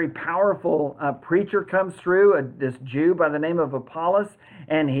 learned, very powerful preacher comes through, this Jew by the name of Apollos,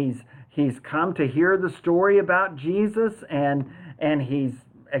 and he's come to hear the story about Jesus, and he's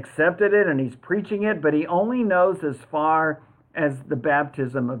accepted it, and he's preaching it, but he only knows as far as the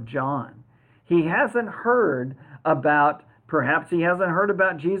baptism of John. He hasn't heard about, perhaps he hasn't heard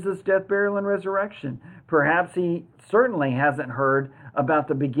about Jesus' death, burial, and resurrection. Perhaps he certainly hasn't heard about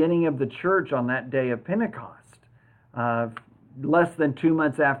the beginning of the church on that day of Pentecost, less than 2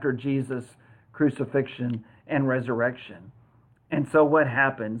 months after Jesus' crucifixion and resurrection. And so what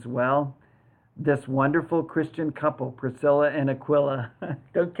happens? Well, this wonderful Christian couple, Priscilla and Aquila,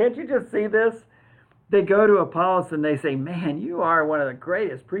 can't you just see this? They go to Apollos and they say, man, you are one of the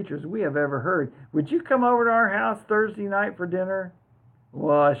greatest preachers we have ever heard. Would you come over to our house Thursday night for dinner?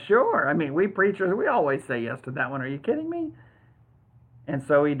 Well, sure. I mean, we preachers, we always say yes to that one. Are you kidding me? And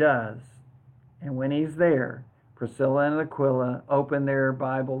so he does. And when he's there, Priscilla and Aquila open their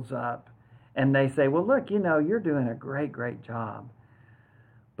Bibles up and they say, well, look, you're doing a great job.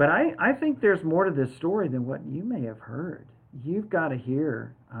 But I think there's more to this story than what you may have heard. You've got to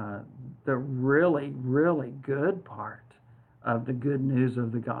hear the really, really good part of the good news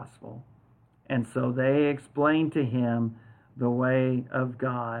of the gospel. And so they explain to him the way of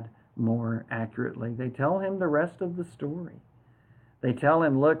God more accurately. They tell him the rest of the story. They tell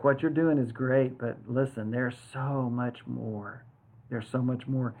him, look, what you're doing is great, but listen, there's so much more. There's so much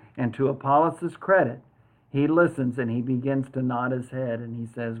more. And to Apollos' credit, he listens and he begins to nod his head and he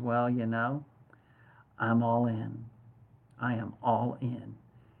says, well, I'm all in. I am all in.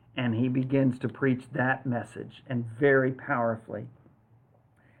 And he begins to preach that message, and very powerfully.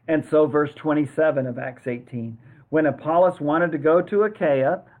 And so verse 27 of Acts 18, when Apollos wanted to go to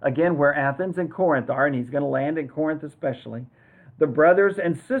Achaia, again where Athens and Corinth are, and he's going to land in Corinth especially, the brothers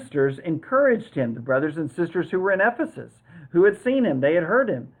and sisters encouraged him, the brothers and sisters who were in Ephesus, who had seen him, they had heard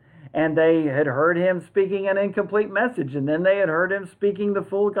him. And they had heard him speaking an incomplete message, and then they had heard him speaking the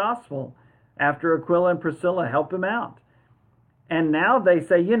full gospel after Aquila and Priscilla helped him out. And now they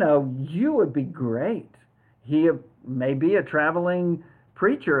say, you would be great. He may be a traveling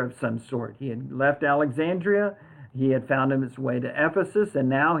preacher of some sort. He had left Alexandria. He had found his way to Ephesus, and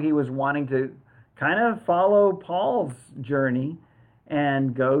now he was wanting to kind of follow Paul's journey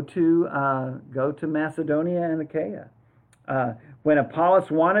and go to Macedonia and Achaia. When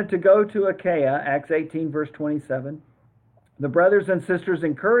Apollos wanted to go to Achaia, Acts 18, verse 27, the brothers and sisters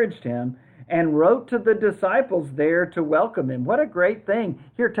encouraged him and wrote to the disciples there to welcome him. What a great thing.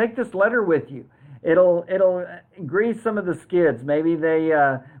 Here, take this letter with you. It'll grease some of the skids. Maybe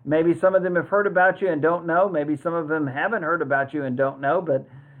some of them have heard about you and don't know. Maybe some of them haven't heard about you and don't know, but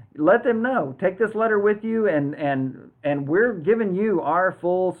let them know. Take this letter with you, and we're giving you our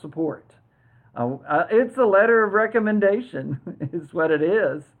full support. It's a letter of recommendation, is what it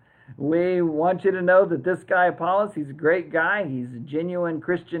is. We want you to know that this guy Apollos, he's a great guy. He's a genuine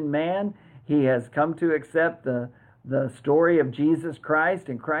Christian man. He has come to accept the story of Jesus Christ,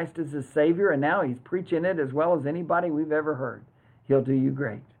 and Christ is his Savior, and now he's preaching it as well as anybody we've ever heard. He'll do you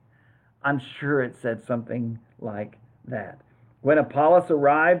great. I'm sure it said something like that. When Apollos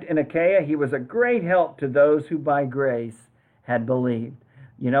arrived in Achaia, he was a great help to those who by grace had believed.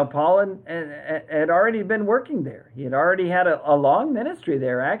 Paul had already been working there. He had already had a long ministry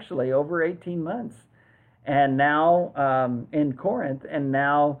there, actually, over 18 months. And now in Corinth, and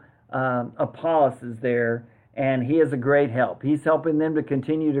now Apollos is there, and he is a great help. He's helping them to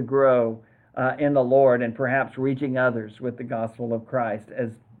continue to grow in the Lord, and perhaps reaching others with the gospel of Christ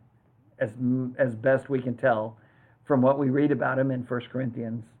as best we can tell from what we read about him in 1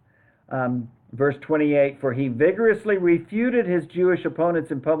 Corinthians. Verse 28, for he vigorously refuted his Jewish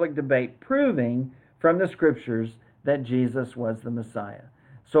opponents in public debate, proving from the scriptures that Jesus was the Messiah.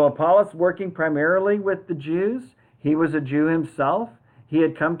 So Apollos, working primarily with the Jews, he was a Jew himself. He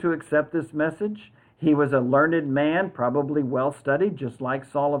had come to accept this message. He was a learned man, probably well-studied, just like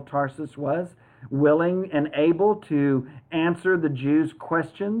Saul of Tarsus was, willing and able to answer the Jews'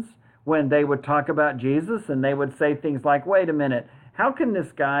 questions when they would talk about Jesus, and they would say things like, wait a minute, how can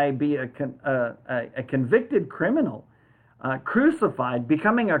this guy be a convicted criminal, crucified,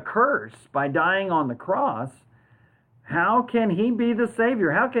 becoming a curse by dying on the cross? How can he be the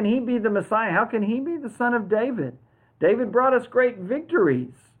Savior? How can he be the Messiah? How can he be the Son of David? David brought us great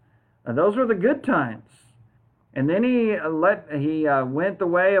victories. Those were the good times. And then he went the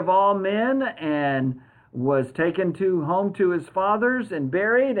way of all men and was taken home to his fathers and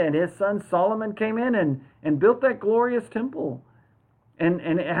buried, and his son Solomon came in and built that glorious temple.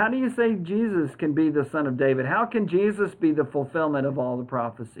 And how do you say Jesus can be the Son of David? How can Jesus be the fulfillment of all the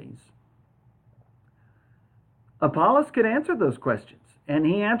prophecies? Apollos could answer those questions, and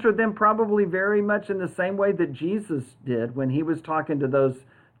he answered them probably very much in the same way that Jesus did when he was talking to those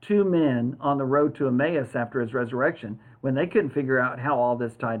two men on the road to Emmaus after his resurrection. When they couldn't figure out how all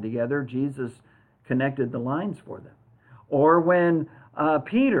this tied together, Jesus connected the lines for them. Or when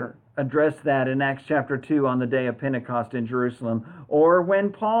Peter addressed that in Acts chapter 2 on the day of Pentecost in Jerusalem, or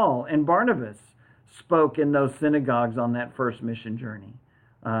when Paul and Barnabas spoke in those synagogues on that first mission journey,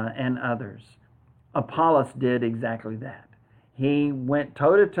 and others. Apollos did exactly that. He went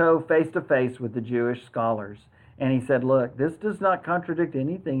toe-to-toe, face-to-face with the Jewish scholars, and he said, look, this does not contradict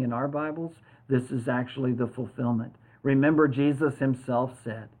anything in our Bibles. This is actually the fulfillment. Remember, Jesus himself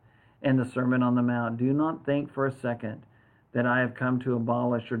said in the Sermon on the Mount, do not think for a second that I have come to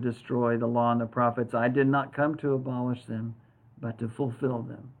abolish or destroy the law and the prophets. I did not come to abolish them, but to fulfill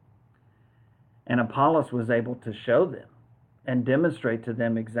them. And Apollos was able to show them and demonstrate to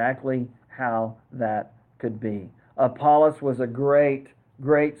them exactly how that could be. Apollos was a great,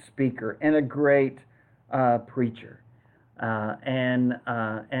 great speaker and a great preacher.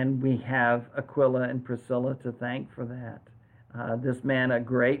 And we have Aquila and Priscilla to thank for that. This man, a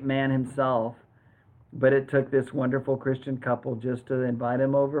great man himself, but it took this wonderful Christian couple just to invite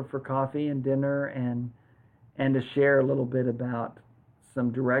him over for coffee and dinner and to share a little bit about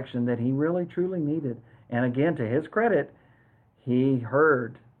some direction that he really truly needed. And again, to his credit, he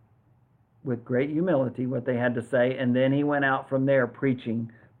heard with great humility what they had to say, and then he went out from there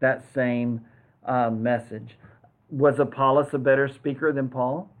preaching that same message. Was Apollos a better speaker than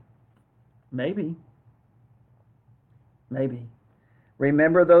Paul? Maybe. Maybe.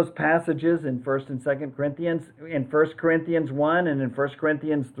 Remember those passages in 1st and 2nd Corinthians, in 1 Corinthians 1 and in 1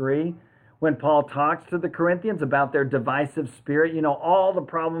 Corinthians 3, when Paul talks to the Corinthians about their divisive spirit, all the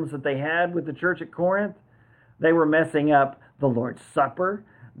problems that they had with the church at Corinth. They were messing up the Lord's Supper.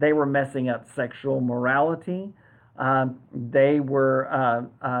 They were messing up sexual morality. They were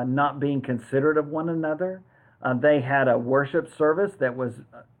not being considerate of one another. They had a worship service that was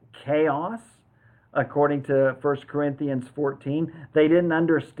chaos, according to 1 Corinthians 14. They didn't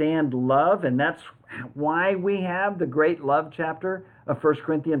understand love, and that's why we have the great love chapter of 1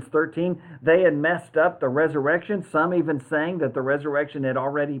 Corinthians 13. They had messed up the resurrection, some even saying that the resurrection had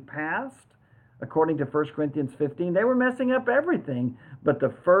already passed. According to 1 Corinthians 15, they were messing up everything. But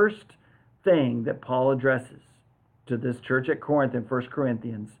the first thing that Paul addresses to this church at Corinth in 1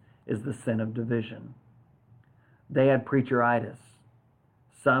 Corinthians is the sin of division. They had preacheritis.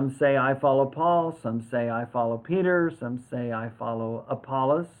 Some say, I follow Paul. Some say, I follow Peter. Some say, I follow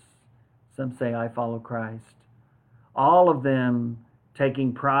Apollos. Some say, I follow Christ. All of them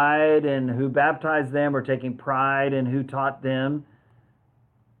taking pride in who baptized them or taking pride in who taught them.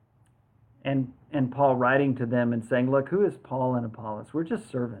 And Paul writing to them and saying, look, who is Paul and Apollos? We're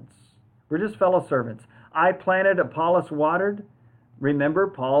just servants. We're just fellow servants. I planted, Apollos watered. Remember,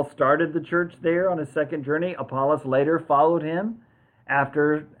 Paul started the church there on his second journey. Apollos later followed him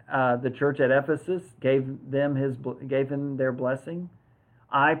after the church at Ephesus gave him their blessing.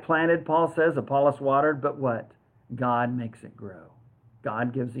 I planted, Paul says, Apollos watered, but what? God makes it grow.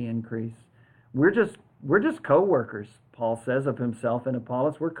 God gives the increase. We're just co-workers, Paul says of himself and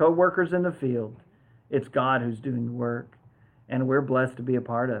Apollos. We're co-workers in the field. It's God who's doing the work, and we're blessed to be a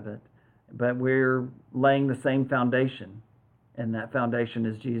part of it. But we're laying the same foundation, and that foundation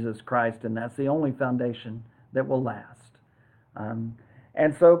is Jesus Christ, and that's the only foundation that will last.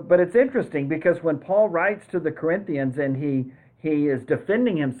 But it's interesting because when Paul writes to the Corinthians and he is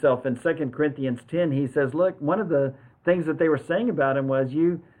defending himself in 2 Corinthians 10, he says, look, one of the things that they were saying about him was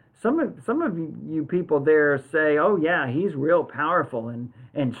some of you people there say, oh yeah, he's real powerful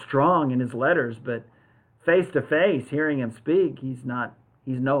and strong in his letters, but face to face, hearing him speak, he's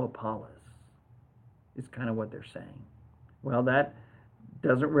no Apollos. It's kind of what they're saying. Well, that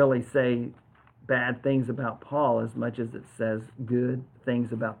doesn't really say bad things about Paul as much as it says good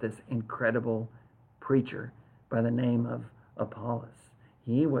things about this incredible preacher by the name of Apollos.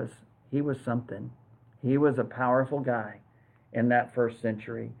 He was something. He was a powerful guy in that first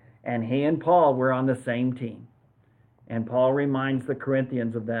century. And he and Paul were on the same team. And Paul reminds the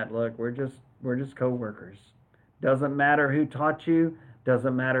Corinthians of that. Look, we're just co-workers. Doesn't matter who taught you.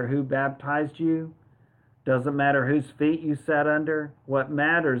 Doesn't matter who baptized you. Doesn't matter whose feet you sat under. What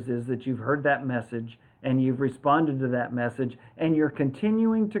matters is that you've heard that message and you've responded to that message and you're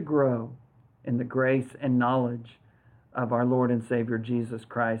continuing to grow in the grace and knowledge of our Lord and Savior Jesus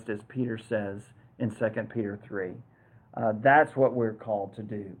Christ, as Peter says in 2 Peter 3. That's what we're called to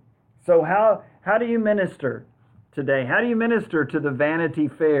do. So how do you minister today? How do you minister to the Vanity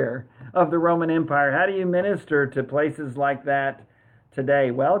Fair of the Roman Empire? How do you minister to places like that today?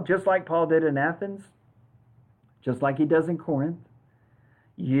 Well, just like Paul did in Athens, just like he does in Corinth,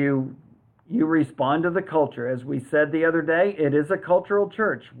 you respond to the culture. As we said the other day, it is a cultural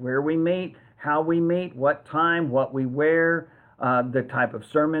church where we meet, how we meet, what time, what we wear, the type of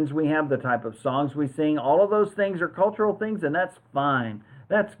sermons we have, the type of songs we sing. All of those things are cultural things, and that's fine.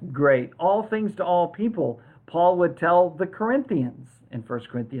 That's great. All things to all people, Paul would tell the Corinthians in 1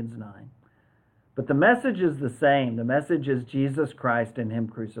 Corinthians 9. But the message is the same. The message is Jesus Christ and him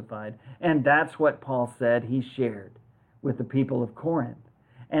crucified. And that's what Paul said he shared with the people of Corinth.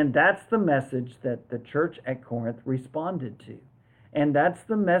 And that's the message that the church at Corinth responded to. And that's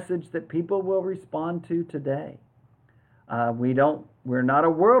the message that people will respond to today. We're not a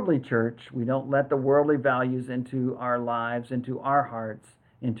worldly church. We don't let the worldly values into our lives, into our hearts,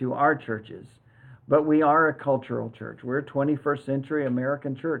 into our churches. But we are a cultural church. We're a 21st century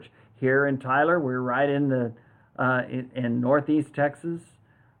American church. Here in Tyler, we're right in Northeast Texas.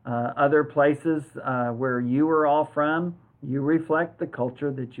 Other places where you are all from, you reflect the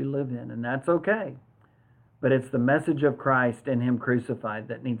culture that you live in, and that's okay. But it's the message of Christ and Him crucified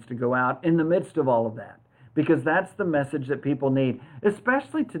that needs to go out in the midst of all of that. Because that's the message that people need,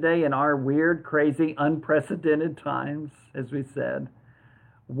 especially today in our weird, crazy, unprecedented times, as we said.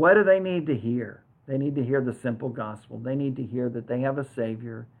 What do they need to hear? They need to hear the simple gospel. They need to hear that they have a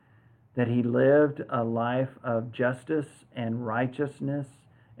Savior, that He lived a life of justice and righteousness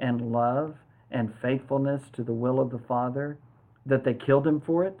and love and faithfulness to the will of the Father, that they killed Him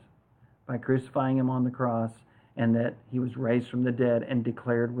for it by crucifying Him on the cross, and that He was raised from the dead and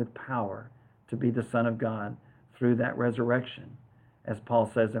declared with power to be the Son of God through that resurrection, as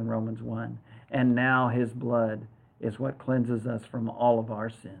Paul says in Romans 1. And now His blood is what cleanses us from all of our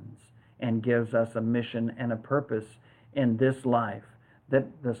sins and gives us a mission and a purpose in this life,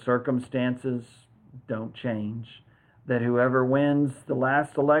 that the circumstances don't change, that whoever wins the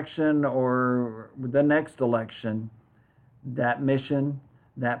last election or the next election, that mission,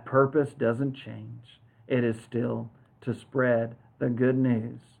 that purpose doesn't change. It is still to spread the good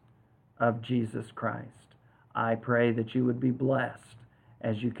news of Jesus Christ. I pray that you would be blessed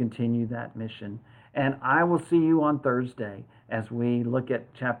as you continue that mission. And I will see you on Thursday as we look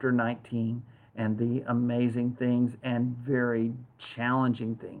at chapter 19 and the amazing things and very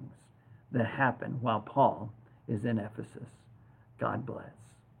challenging things that happen while Paul is in Ephesus. God bless.